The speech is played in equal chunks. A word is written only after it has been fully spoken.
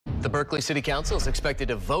The Berkeley City Council is expected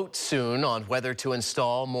to vote soon on whether to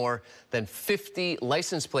install more than 50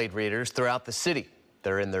 license plate readers throughout the city.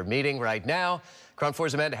 They're in their meeting right now. KRON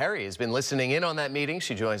 4's Amanda Harry has been listening in on that meeting.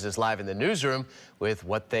 She joins us live in the newsroom with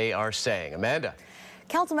what they are saying. Amanda.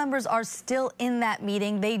 Council members are still in that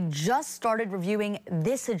meeting. They just started reviewing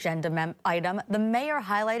this agenda item. The mayor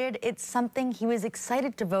highlighted it's something he was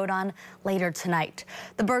excited to vote on later tonight.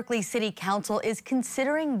 The Berkeley City Council is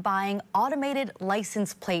considering buying automated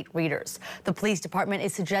license plate readers. The police department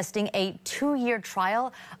is suggesting a 2-year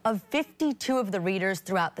trial of 52 of the readers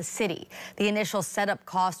throughout the city. The initial setup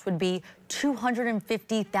cost would be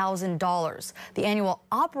 $250,000. The annual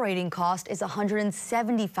operating cost is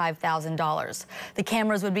 $175,000. The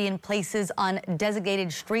cameras would be in places on designated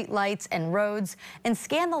streetlights and roads and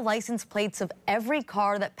scan the license plates of every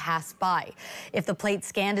car that passed by. If the plate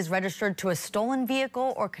scanned is registered to a stolen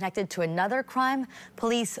vehicle or connected to another crime,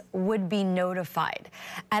 police would be notified.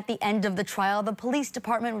 At the end of the trial, the police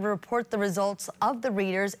department would report the results of the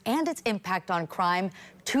readers and its impact on crime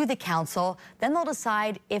to the council. Then they'll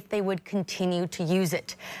decide if they would continue to use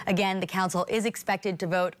it. Again, the council is expected to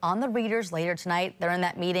vote on the readers later tonight. They're in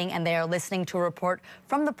that meeting and they are listening to a report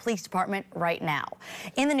from the police department right now.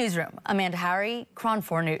 In the newsroom, Amanda Harry, KRON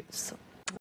 4 News.